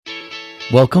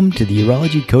Welcome to the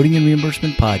Urology Coding and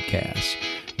Reimbursement Podcast,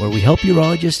 where we help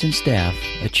urologists and staff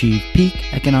achieve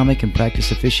peak economic and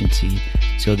practice efficiency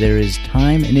so there is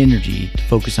time and energy to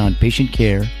focus on patient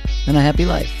care and a happy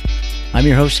life. I'm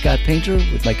your host, Scott Painter,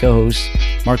 with my co-hosts,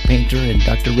 Mark Painter and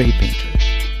Dr. Ray Painter.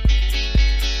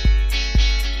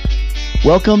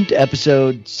 Welcome to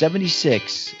episode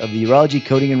 76 of the Urology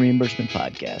Coding and Reimbursement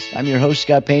Podcast. I'm your host,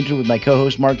 Scott Painter, with my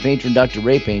co-host, Mark Painter and Dr.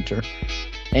 Ray Painter.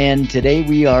 And today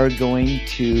we are going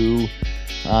to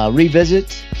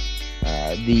revisit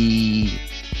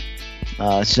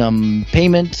some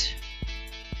payment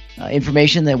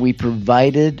information that we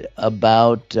provided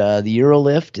about the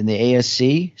UroLift and the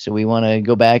ASC. So we want to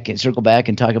go back and circle back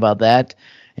and talk about that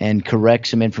and correct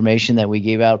some information that we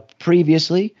gave out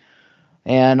previously.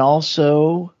 And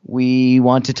also we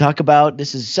want to talk about,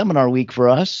 this is seminar week for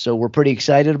us, so we're pretty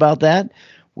excited about that.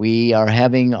 We are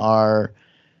having our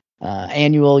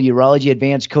annual Urology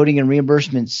Advanced Coding and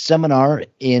Reimbursement Seminar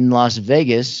in Las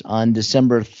Vegas on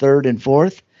December 3rd and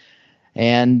 4th.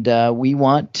 And we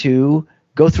want to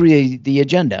go through the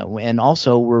agenda. And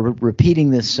also, we're repeating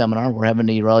this seminar. We're having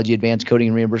the Urology Advanced Coding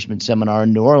and Reimbursement Seminar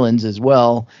in New Orleans as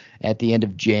well at the end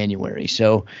of January.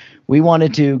 So we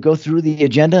wanted to go through the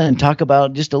agenda and talk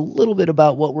about just a little bit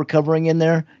about what we're covering in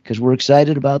there because we're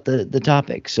excited about the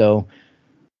topic. So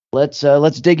let's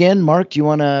dig in. Mark, do you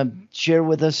want to share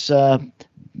with us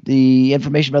the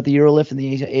information about the UroLift and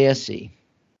the ASC?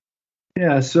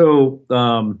 Yeah. So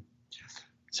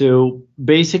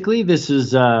basically, this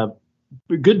is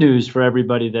good news for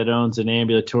everybody that owns an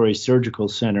ambulatory surgical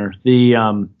center. The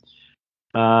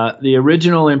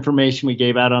original information we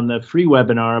gave out on the free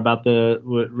webinar about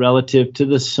relative to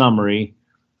the summary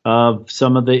of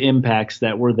some of the impacts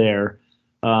that were there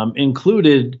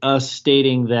included us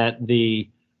stating that the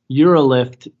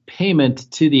UroLift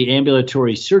payment to the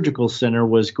ambulatory surgical center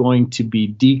was going to be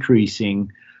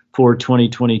decreasing for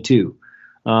 2022.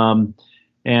 And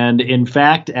in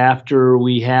fact, after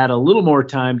we had a little more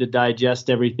time to digest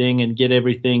everything and get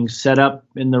everything set up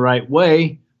in the right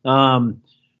way,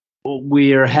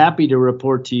 we are happy to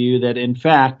report to you that in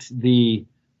fact that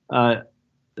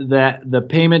the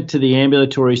payment to the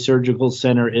ambulatory surgical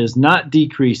center is not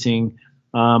decreasing,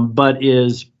 but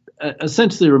is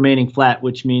essentially remaining flat,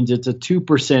 which means it's a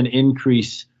 2%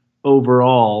 increase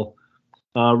overall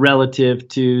relative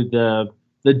to the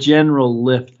general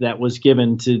lift that was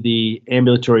given to the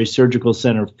ambulatory surgical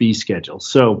center fee schedule.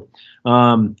 So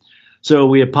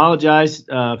we apologize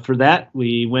for that.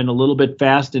 We went a little bit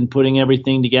fast in putting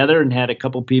everything together and had a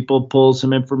couple people pull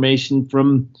some information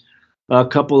from a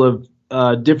couple of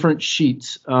different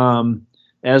sheets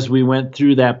as we went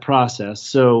through that process.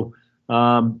 So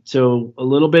a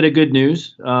little bit of good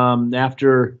news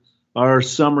after our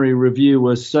summary review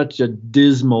was such a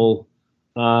dismal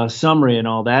summary and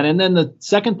all that. And then the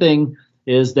second thing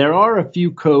is there are a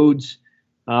few codes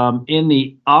in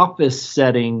the office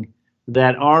setting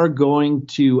that are going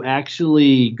to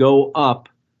actually go up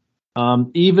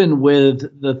even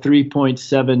with the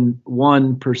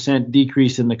 3.71%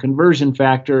 decrease in the conversion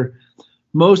factor.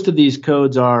 Most of these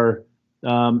codes are,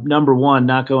 number one,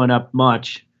 not going up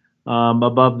much.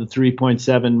 Above the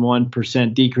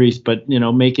 3.71% decrease, but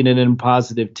making it in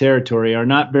positive territory, are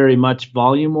not very much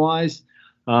volume-wise,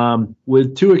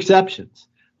 with two exceptions.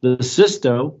 The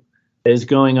cysto is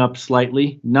going up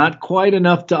slightly, not quite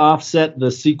enough to offset the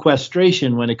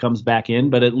sequestration when it comes back in,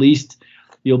 but at least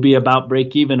you'll be about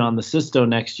break even on the cysto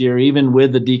next year, even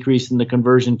with the decrease in the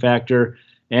conversion factor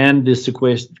and the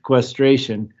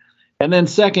sequestration. And then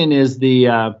second is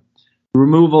the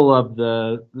removal of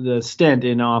the stent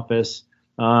in office.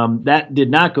 That did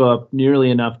not go up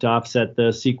nearly enough to offset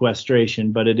the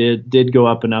sequestration, but it did go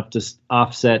up enough to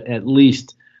offset at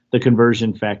least the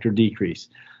conversion factor decrease.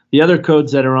 The other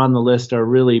codes that are on the list are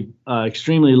really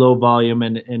extremely low volume,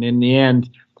 and in the end,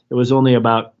 it was only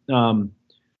about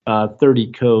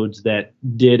 30 codes that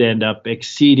did end up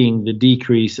exceeding the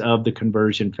decrease of the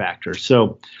conversion factor.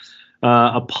 So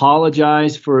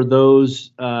apologize for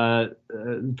those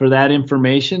for that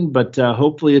information, but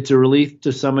hopefully it's a relief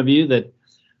to some of you that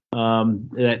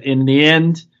in the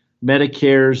end,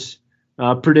 Medicare's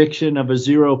prediction of a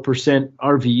 0%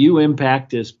 RVU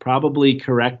impact is probably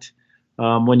correct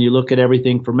when you look at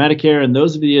everything for Medicare. And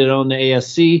those of you that own the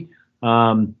ASC,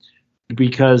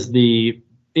 because the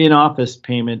in-office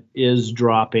payment is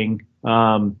dropping,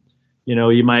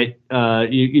 you might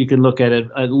you can look at it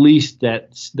at least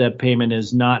that payment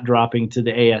is not dropping to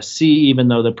the ASC, even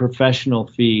though the professional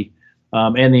fee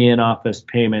and the in-office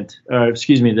payment,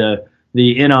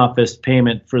 the in-office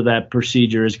payment for that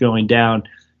procedure is going down,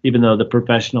 even though the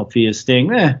professional fee is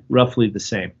staying roughly the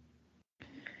same.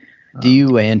 Do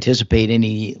you anticipate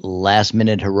any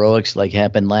last-minute heroics like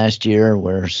happened last year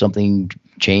where something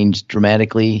changed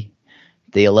dramatically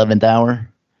the 11th hour?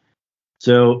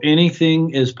 So anything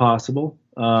is possible.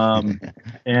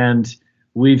 And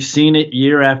we've seen it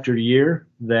year after year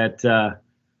that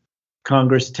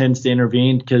Congress tends to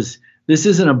intervene because this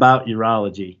isn't about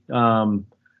urology. I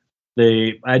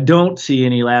don't see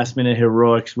any last-minute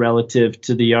heroics relative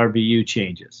to the RVU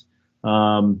changes.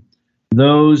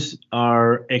 Those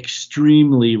are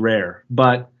extremely rare,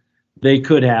 but they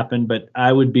could happen. But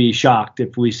I would be shocked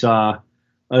if we saw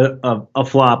a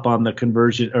flop on the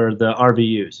conversion or the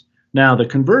RVUs. Now, the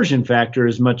conversion factor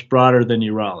is much broader than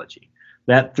urology.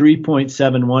 That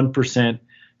 3.71%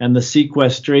 and the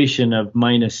sequestration of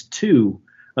 -2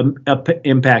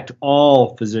 impact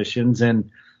all physicians. And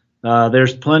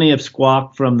there's plenty of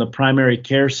squawk from the primary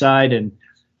care side. And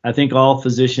I think all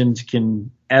physicians can,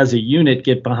 as a unit,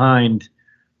 get behind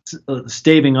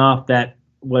staving off that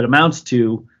what amounts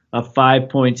to a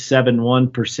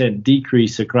 5.71%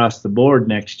 decrease across the board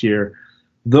next year.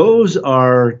 Those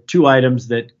are two items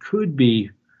that could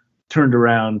be turned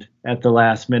around at the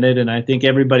last minute, and I think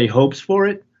everybody hopes for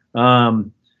it.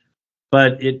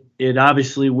 But it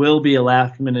obviously will be a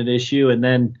last minute issue, and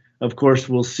then of course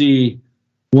we'll see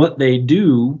what they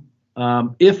do,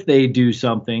 if they do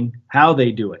something, how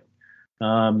they do it.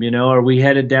 Are we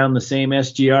headed down the same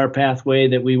SGR pathway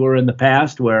that we were in the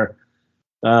past, where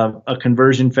a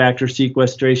conversion factor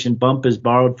sequestration bump is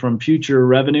borrowed from future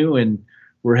revenue, and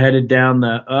we're headed down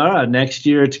the next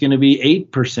year it's going to be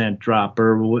 8% drop,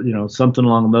 or something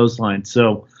along those lines.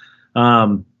 So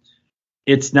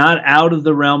it's not out of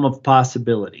the realm of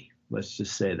possibility. Let's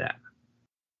just say that.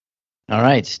 All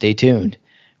right, stay tuned.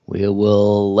 We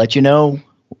will let you know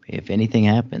if anything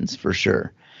happens for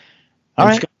sure. All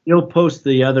right. You'll post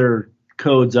the other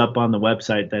codes up on the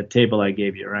website, that table I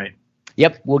gave you, right?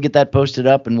 Yep, we'll get that posted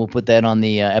up, and we'll put that on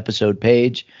the episode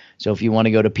page. So if you want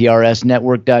to go to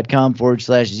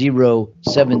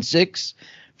prsnetwork.com/076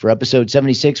 for episode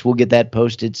 76, we'll get that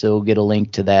posted. So we'll get a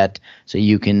link to that so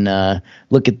you can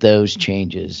look at those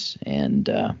changes, and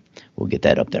we'll get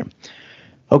that up there.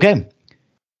 Okay,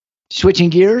 switching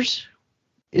gears,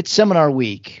 it's seminar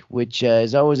week, which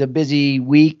is always a busy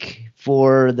week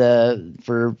for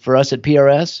us at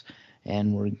PRS,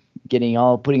 and we're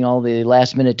putting all the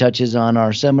last minute touches on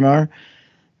our seminar.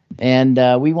 And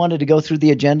we wanted to go through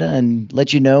the agenda and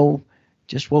let you know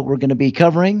just what we're going to be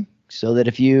covering, so that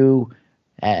if you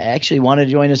actually want to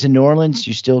join us in New Orleans,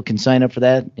 you still can sign up for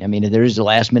that. I mean, there is a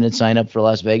last minute sign up for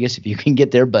Las Vegas if you can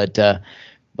get there, but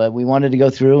we wanted to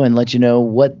go through and let you know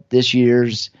what this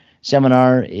year's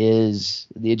seminar is,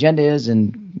 the agenda is,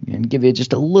 and give you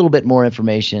just a little bit more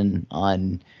information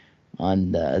on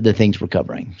the things we're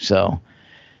covering. So,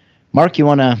 Mark, you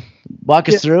want to walk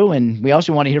us through? And we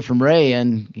also want to hear from Ray,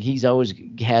 and he's always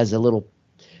has a little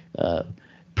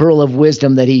pearl of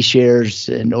wisdom that he shares,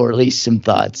 or at least some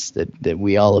thoughts that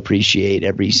we all appreciate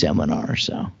every seminar.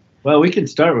 So, well, we can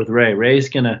start with Ray. Ray's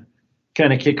going to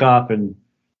kind of kick off and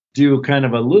do kind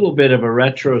of a little bit of a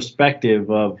retrospective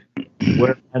of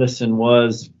where medicine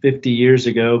was 50 years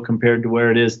ago compared to where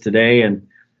it is today, and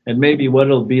maybe what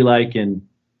it'll be like in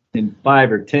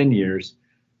 5 or 10 years.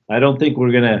 I don't think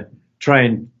we're going to try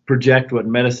and project what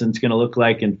medicine's going to look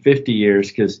like in 50 years,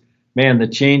 because, man, the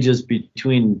changes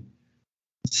between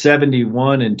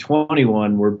 71 and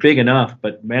 21 were big enough.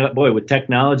 But, man, boy, with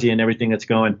technology and everything that's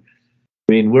going,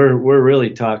 I mean, we're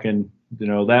really talking,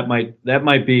 that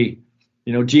might be,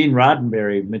 Gene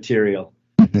Roddenberry material,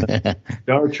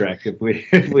 Star Trek,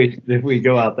 if we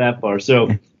go out that far. So,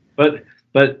 but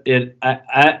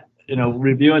I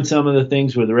reviewing some of the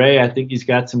things with Ray, I think he's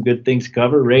got some good things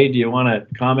covered. Ray, do you want to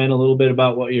comment a little bit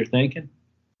about what you're thinking?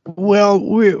 Well,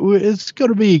 it's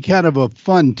going to be kind of a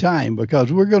fun time,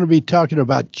 because we're going to be talking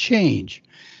about change,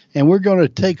 and we're going to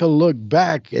take a look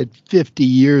back at 50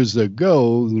 years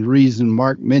ago. The reason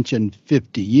Mark mentioned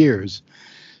 50 years.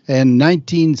 In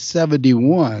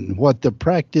 1971, what the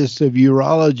practice of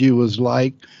urology was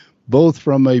like, both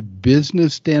from a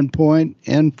business standpoint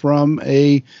and from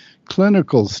a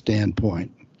clinical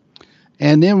standpoint.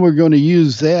 And then we're going to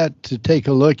use that to take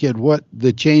a look at what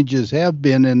the changes have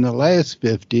been in the last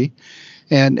 50.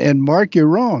 And Mark, you're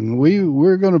wrong.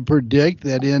 We're going to predict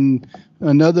that in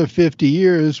another 50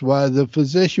 years, while the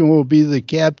physician will be the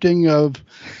captain of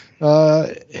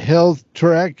Health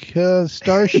Track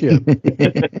Starship.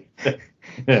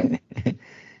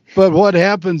 But what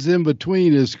happens in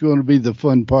between is going to be the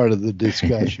fun part of the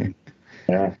discussion.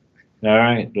 Yeah. All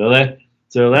right. Well,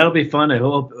 so that'll be fun. I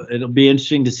hope it'll be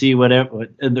interesting to see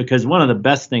because one of the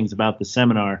best things about the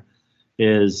seminar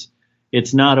is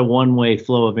it's not a one-way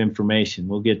flow of information.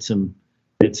 We'll get some.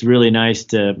 It's really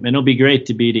nice and it'll be great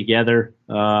to be together.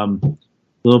 A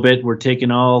little bit. We're taking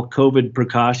all COVID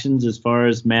precautions as far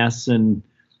as masks and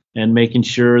making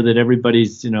sure that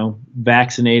everybody's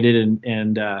vaccinated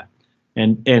and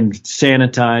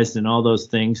sanitized and all those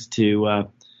things to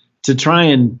try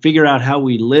and figure out how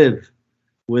we live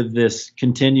with this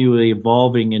continually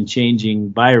evolving and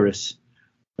changing virus,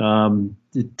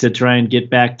 to try and get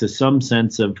back to some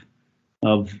sense of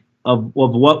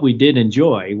what we did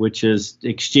enjoy, which is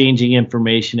exchanging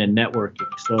information and networking.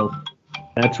 So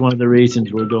that's one of the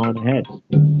reasons we're going ahead.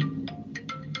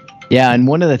 Yeah, and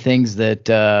one of the things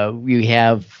that we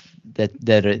have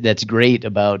that's great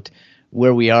about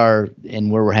where we are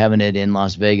and where we're having it in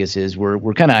Las Vegas is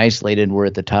we're kind of isolated. We're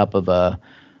at the top of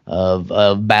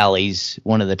Bally's,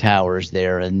 one of the towers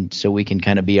there, and so we can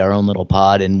kind of be our own little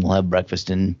pod, and we'll have breakfast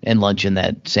and lunch in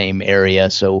that same area.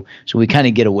 So we kind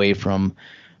of get away from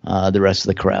the rest of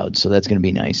the crowd. So that's going to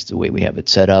be nice the way we have it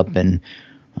set up, and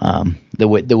the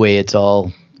way it's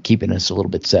all keeping us a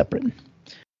little bit separate.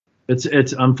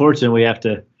 It's unfortunate we have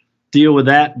to deal with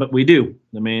that, but we do.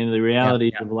 I mean, the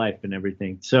realities of life and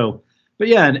everything. So, but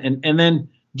yeah, and then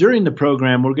during the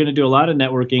program, we're going to do a lot of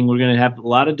networking. We're going to have a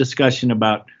lot of discussion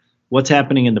about what's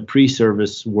happening in the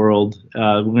pre-service world.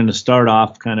 We're going to start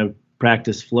off kind of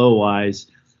practice flow-wise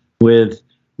with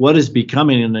what is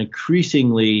becoming an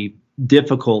increasingly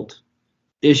difficult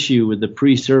issue with the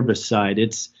pre-service side.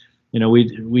 It's,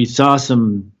 we saw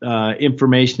some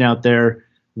information out there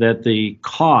that the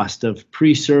cost of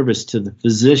pre-service to the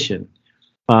physician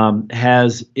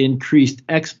has increased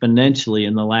exponentially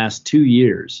in the last 2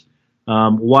 years.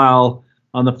 While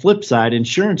on the flip side,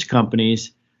 insurance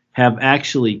companies have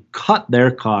actually cut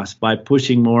their costs by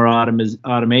pushing more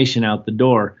automation out the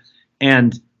door.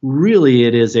 And really,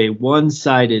 it is a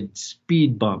one-sided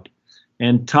speed bump.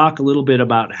 And talk a little bit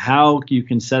about how you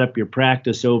can set up your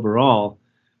practice overall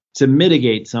to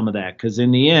mitigate some of that. Because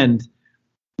in the end,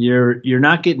 you're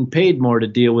not getting paid more to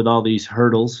deal with all these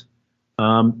hurdles,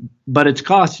 but it's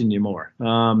costing you more.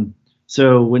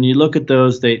 So when you look at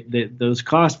those, those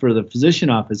costs for the physician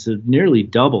office have nearly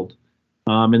doubled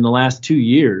in the last 2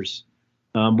 years,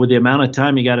 with the amount of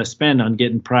time you got to spend on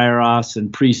getting prior auths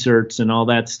and pre-certs and all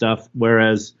that stuff,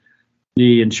 whereas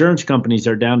the insurance companies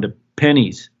are down to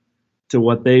pennies to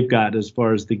what they've got as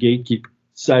far as the gatekeeper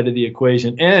side of the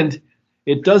equation. And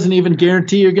it doesn't even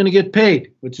guarantee you're going to get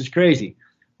paid, which is crazy.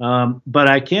 But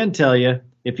I can tell you,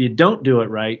 if you don't do it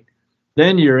right,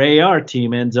 then your AR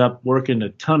team ends up working a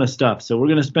ton of stuff. So we're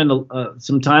going to spend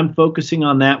some time focusing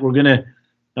on that. We're going to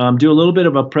do a little bit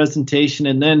of a presentation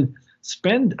and then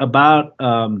spend about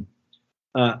an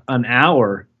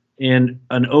hour in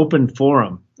an open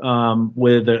forum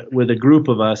with a group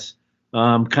of us,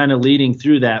 kind of leading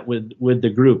through that with the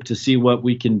group to see what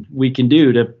we can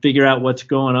do to figure out what's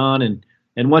going on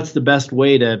and what's the best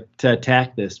way to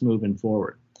attack this moving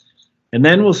forward. And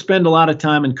then we'll spend a lot of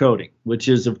time in coding, which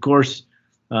is, of course,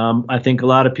 I think a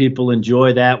lot of people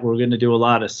enjoy that. We're going to do a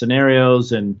lot of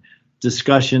scenarios and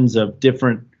discussions of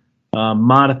different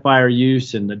modifier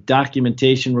use and the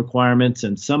documentation requirements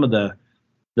and some of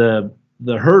the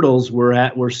hurdles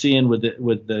we're seeing with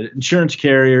the insurance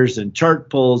carriers and chart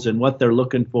pulls and what they're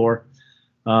looking for.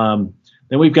 Then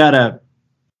we've got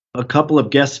a couple of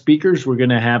guest speakers. We're going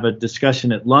to have a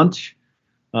discussion at lunch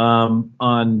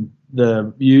on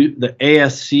the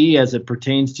ASC as it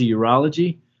pertains to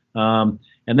urology, and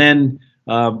then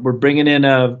we're bringing in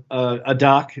a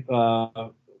doc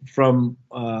from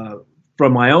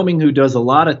Wyoming who does a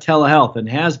lot of telehealth and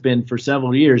has been for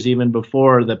several years, even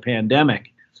before the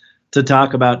pandemic, to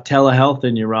talk about telehealth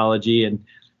in urology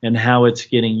and how it's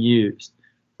getting used.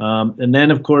 And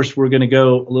then, of course, we're going to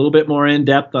go a little bit more in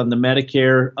depth on the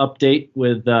Medicare update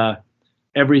with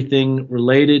everything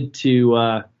related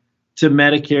to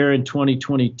Medicare in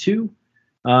 2022.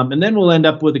 And then we'll end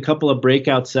up with a couple of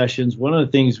breakout sessions. One of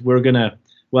the things before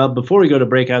we go to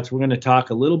breakouts, we're going to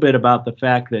talk a little bit about the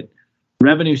fact that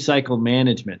revenue cycle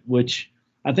management, which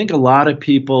I think a lot of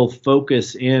people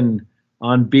focus in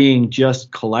on being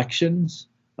just collections.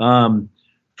 From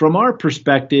our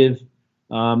perspective,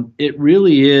 it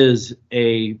really is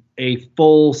a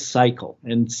full cycle.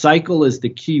 And cycle is the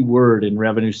key word in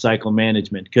revenue cycle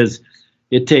management because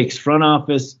it takes front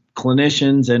office,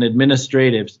 clinicians, and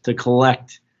administratives to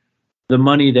collect the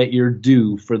money that you're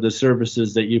due for the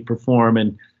services that you perform.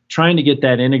 And trying to get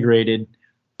that integrated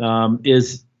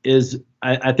is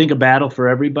I think a battle for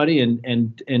everybody,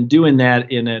 and doing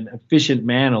that in an efficient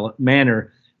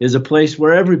manner is a place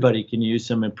where everybody can use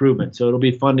some improvement. So it'll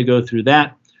be fun to go through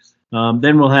that.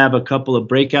 Then we'll have a couple of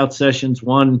breakout sessions,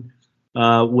 one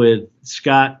with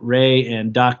Scott Ray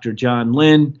and Dr. John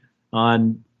Lynn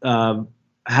on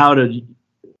how to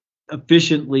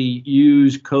efficiently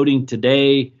use coding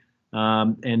today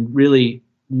and really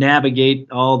navigate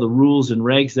all the rules and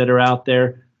regs that are out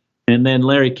there. And then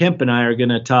Larry Kemp and I are going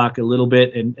to talk a little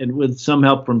bit, and with some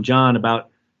help from John, about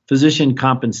physician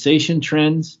compensation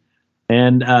trends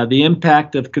and the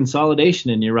impact of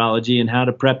consolidation in urology and how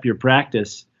to prep your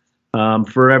practice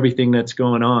for everything that's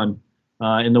going on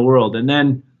in the world. And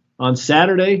then on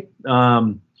Saturday,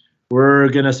 we're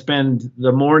going to spend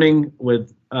the morning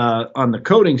with on the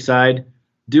coding side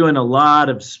doing a lot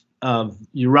of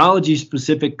urology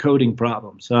specific coding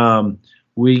problems.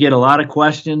 We get a lot of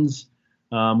questions.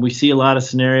 We see a lot of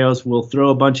scenarios. We'll throw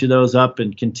a bunch of those up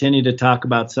and continue to talk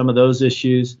about some of those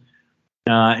issues.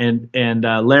 And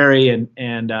Larry and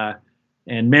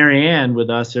Mary Ann with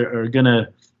us are going to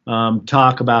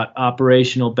talk about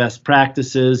operational best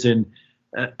practices and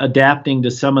adapting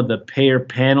to some of the payer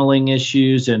paneling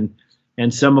issues and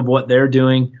some of what they're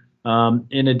doing,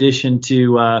 in addition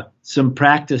to some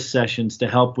practice sessions to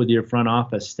help with your front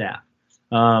office staff.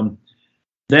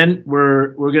 Then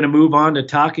we're going to move on to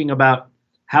talking about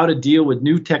how to deal with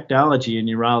new technology in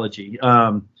urology.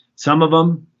 Some of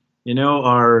them,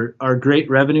 are great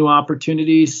revenue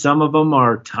opportunities. Some of them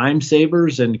are time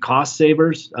savers and cost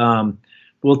savers.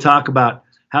 We'll talk about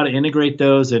how to integrate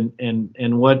those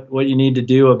and what you need to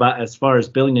do about as far as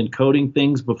billing and coding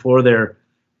things before their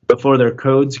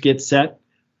codes get set.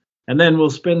 And then we'll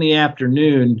spend the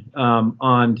afternoon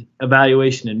on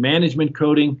evaluation and management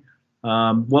coding,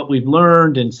 what we've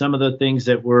learned and some of the things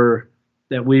that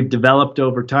we've developed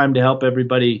over time to help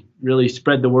everybody really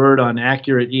spread the word on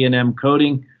accurate E&M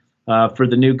coding for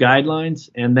the new guidelines,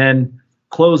 and then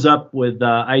close up with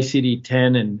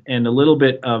ICD-10 and a little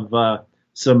bit of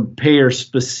some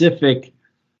payer-specific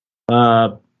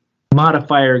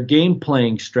modifier game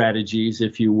playing strategies,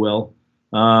 if you will,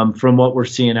 from what we're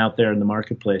seeing out there in the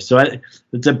marketplace. So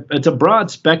it's a broad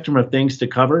spectrum of things to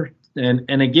cover,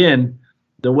 and again,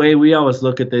 the way we always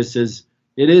look at this is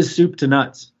it is soup to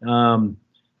nuts.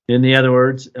 In the other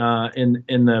words, in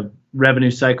the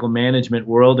revenue cycle management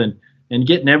world, and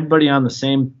getting everybody on the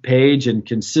same page and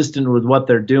consistent with what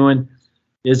they're doing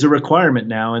is a requirement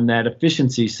now. And that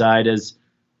efficiency side is,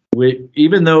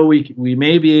 even though we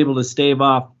may be able to stave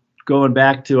off, going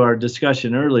back to our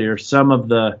discussion earlier, some of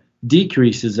the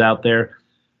decreases out there,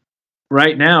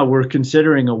 right now we're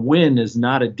considering a win is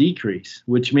not a decrease,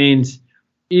 which means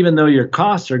even though your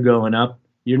costs are going up,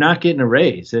 you're not getting a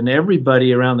raise. And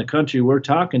everybody around the country we're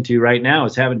talking to right now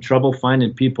is having trouble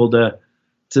finding people to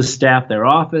staff their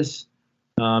office,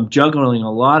 juggling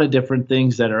a lot of different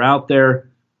things that are out there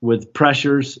with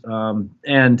pressures.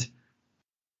 And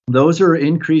those are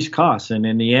increased costs. And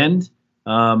in the end,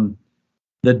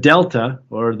 the delta,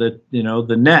 or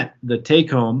the net, the take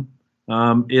home,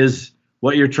 is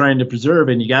what you're trying to preserve.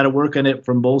 And you got to work on it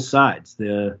from both sides.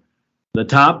 The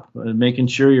top, making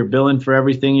sure you're billing for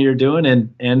everything you're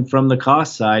doing, and from the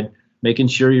cost side, making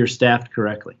sure you're staffed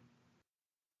correctly.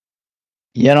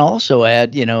 Yeah, and I'll also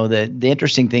add, the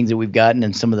interesting things that we've gotten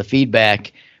and some of the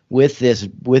feedback with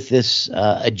this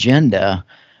agenda.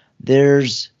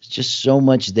 There's just so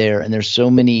much there, and there's so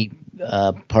many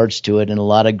parts to it, and a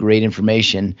lot of great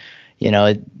information.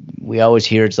 We always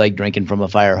hear it's like drinking from a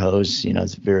fire hose.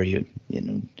 It's very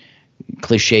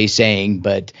cliche saying,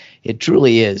 but it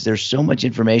truly is. There's so much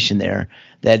information there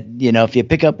that if you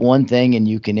pick up one thing and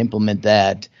you can implement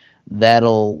that'll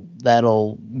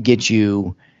get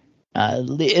you at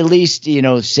least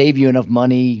save you enough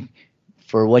money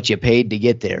for what you paid to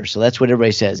get there. So that's what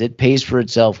everybody says. It pays for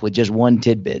itself with just one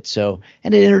tidbit. So,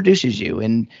 and it introduces you,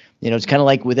 and it's kind of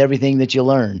like with everything that you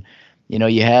learn.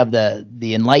 You have the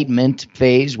enlightenment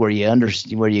phase where you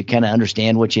kind of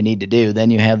understand what you need to do.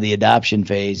 Then you have the adoption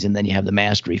phase, and then you have the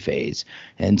mastery phase.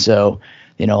 And so,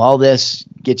 all this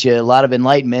gets you a lot of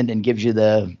enlightenment and gives you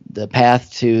the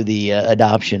path to the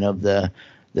adoption of the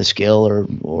skill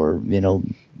or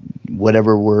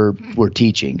whatever we're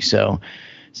teaching. So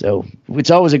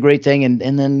it's always a great thing.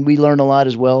 And then we learn a lot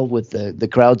as well with the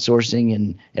crowdsourcing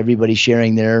and everybody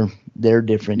sharing their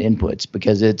different inputs,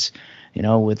 because it's,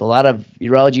 with a lot of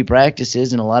urology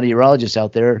practices and a lot of urologists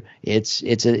out there,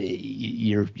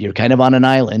 you're kind of on an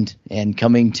island, and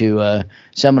coming to a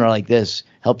seminar like this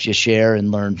helps you share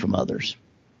and learn from others.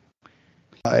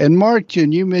 And Mark,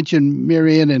 and you mentioned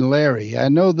Mary Ann and Larry. I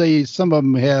know some of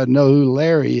them know who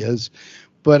Larry is,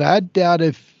 but I doubt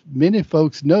if many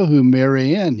folks know who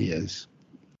Mary Ann is.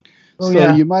 Oh, so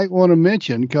yeah. You might want to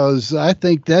mention, because I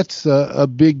think that's a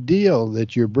big deal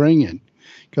that you're bringing.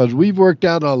 Because we've worked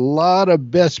out a lot of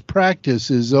best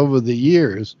practices over the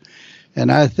years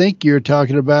And I think you're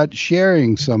talking about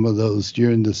sharing some of those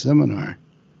during the seminar.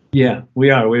 Yeah,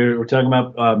 we are. We're talking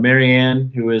about Mary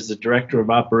Ann, who is the Director of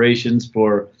Operations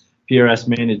for PRS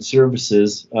Managed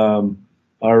Services,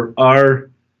 our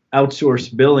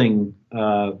outsourced billing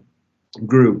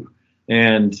group,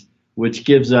 and which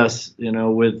gives us,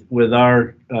 with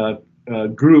our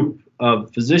group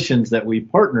of physicians that we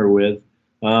partner with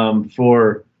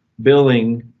for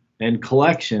billing and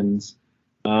collections.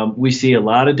 We see a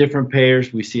lot of different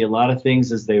payers. We see a lot of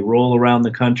things as they roll around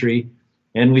the country,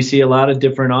 and we see a lot of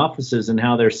different offices and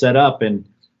how they're set up, and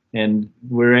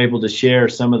we're able to share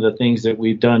some of the things that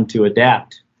we've done to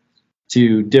adapt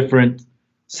to different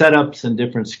setups and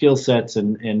different skill sets,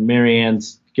 and Mary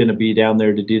Ann's going to be down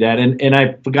there to do that. And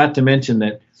I forgot to mention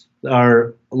that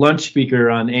our lunch speaker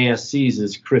on ASCs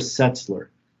is Chris Setzler,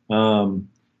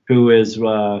 who was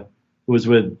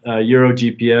with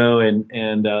EuroGPO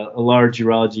and a large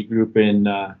urology group in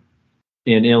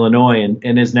Illinois,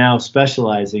 and is now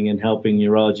specializing in helping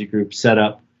urology groups set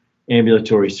up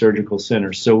ambulatory surgical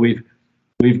centers. So we've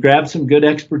grabbed some good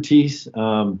expertise.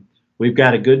 We've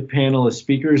got a good panel of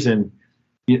speakers, and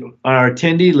our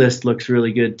attendee list looks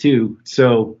really good too.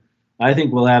 So I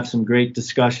think we'll have some great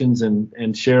discussions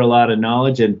and share a lot of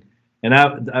knowledge. And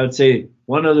I would say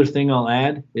one other thing I'll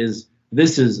add is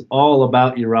this is all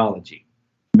about urology.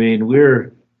 I mean,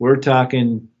 we're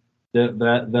talking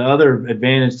the other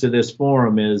advantage to this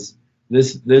forum is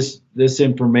this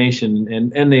information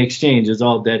and the exchange is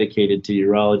all dedicated to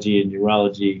urology and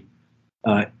urology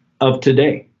of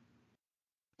today.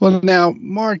 Well, now,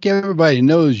 Mark, everybody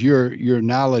knows you're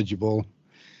knowledgeable,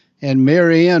 and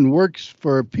Mary Ann works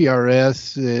for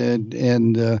PRS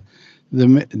and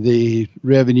the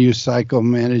revenue cycle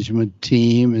management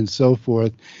team and so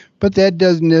forth, but that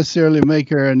doesn't necessarily make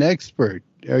her an expert.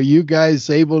 Are you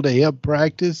guys able to help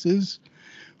practices?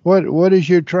 What is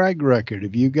your track record?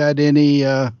 Have you got any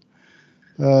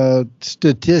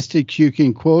statistics you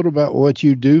can quote about what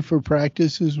you do for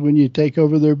practices when you take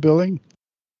over their billing?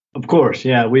 Of course,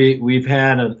 yeah. We've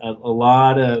had a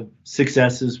lot of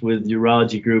successes with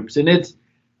urology groups, and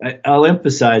I'll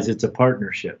emphasize it's a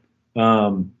partnership.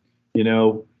 The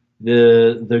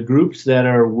groups that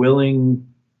are willing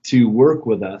to work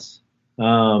with us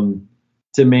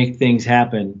to make things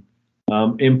happen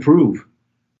improve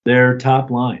their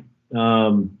top line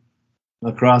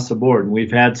across the board. And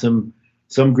we've had some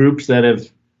groups that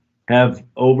have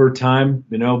over time,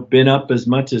 been up as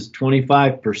much as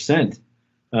 25%.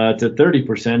 To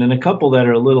 30%, and a couple that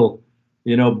are a little,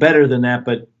 better than that,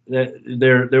 but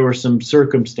there were some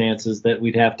circumstances that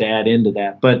we'd have to add into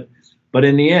that. But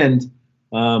in the end,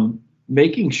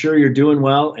 making sure you're doing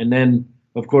well, and then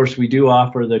of course we do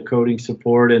offer the coding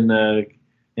support and a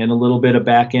little bit of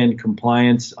back end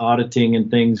compliance auditing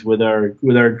and things with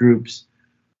our groups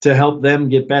to help them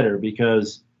get better,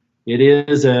 because it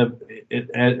is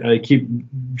I keep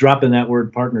dropping that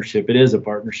word partnership. It is a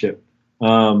partnership.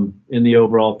 In the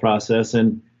overall process,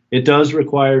 and it does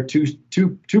require two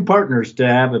partners to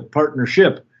have a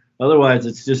partnership. Otherwise,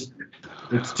 it's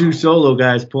two solo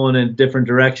guys pulling in different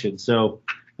directions. So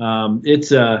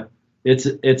it's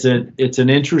an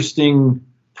interesting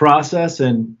process,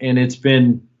 and it's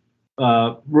been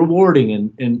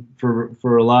rewarding and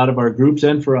for a lot of our groups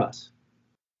and for us.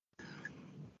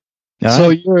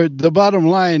 So the bottom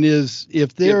line is,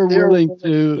 if they're willing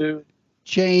to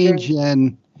change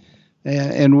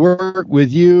and work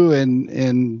with you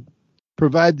and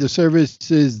provide the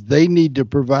services they need to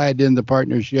provide in the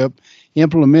partnership,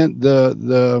 implement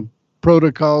the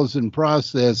protocols and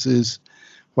processes,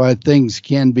 why things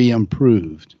can be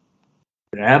improved.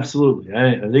 Absolutely.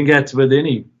 I think that's with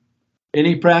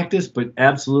any practice, but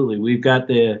absolutely. We've got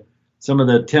some of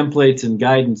the templates and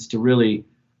guidance to really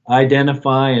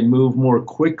identify and move more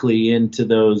quickly into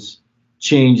those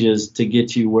changes to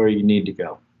get you where you need to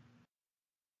go.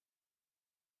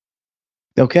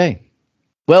 Okay.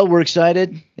 Well, we're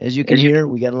excited. As you can hear,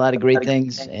 we got a lot of great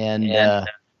things, and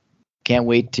can't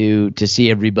wait to see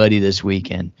everybody this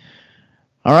weekend.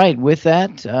 All right. With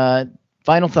that,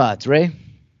 final thoughts, Ray?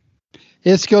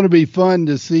 It's going to be fun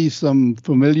to see some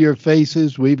familiar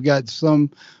faces. We've got some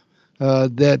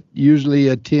that usually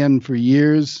attend for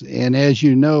years. And as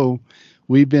you know,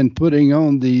 we've been putting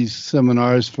on these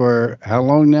seminars for how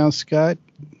long now, Scott?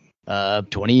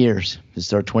 20 years. This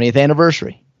is our 20th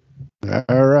anniversary.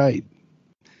 All right.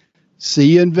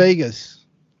 See you in Vegas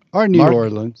or New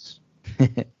Orleans.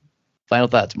 Final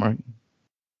thoughts, Mark?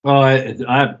 Well,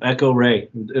 I echo Ray.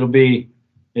 It'll be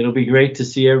great to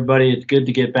see everybody. It's good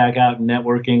to get back out and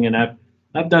networking. And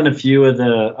I've gone to a few of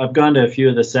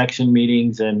the section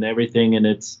meetings and everything. And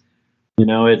it's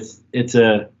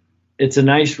it's a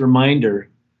nice reminder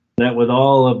that with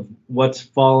all of what's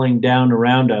falling down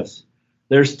around us,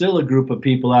 there's still a group of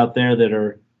people out there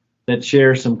that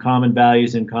share some common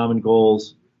values and common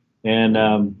goals, and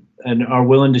are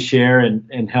willing to share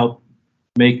and help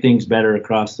make things better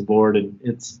across the board. And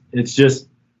it's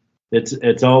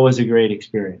always a great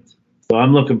experience. So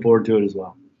I'm looking forward to it as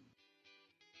well.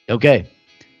 Okay.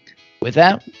 With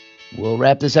that, we'll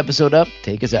wrap this episode up.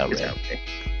 Take us out, Ray.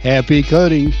 Happy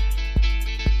coding.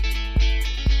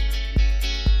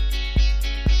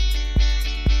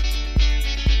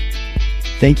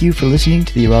 Thank you for listening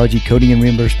to the Urology Coding and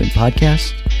Reimbursement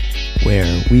Podcast, where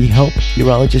we help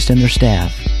urologists and their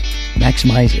staff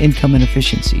maximize income and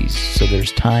efficiencies so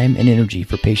there's time and energy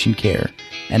for patient care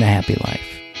and a happy life.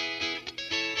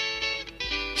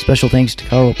 Special thanks to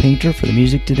Carl Painter for the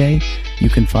music today. You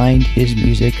can find his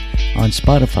music on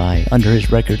Spotify under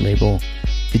his record label,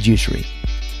 The Juicery.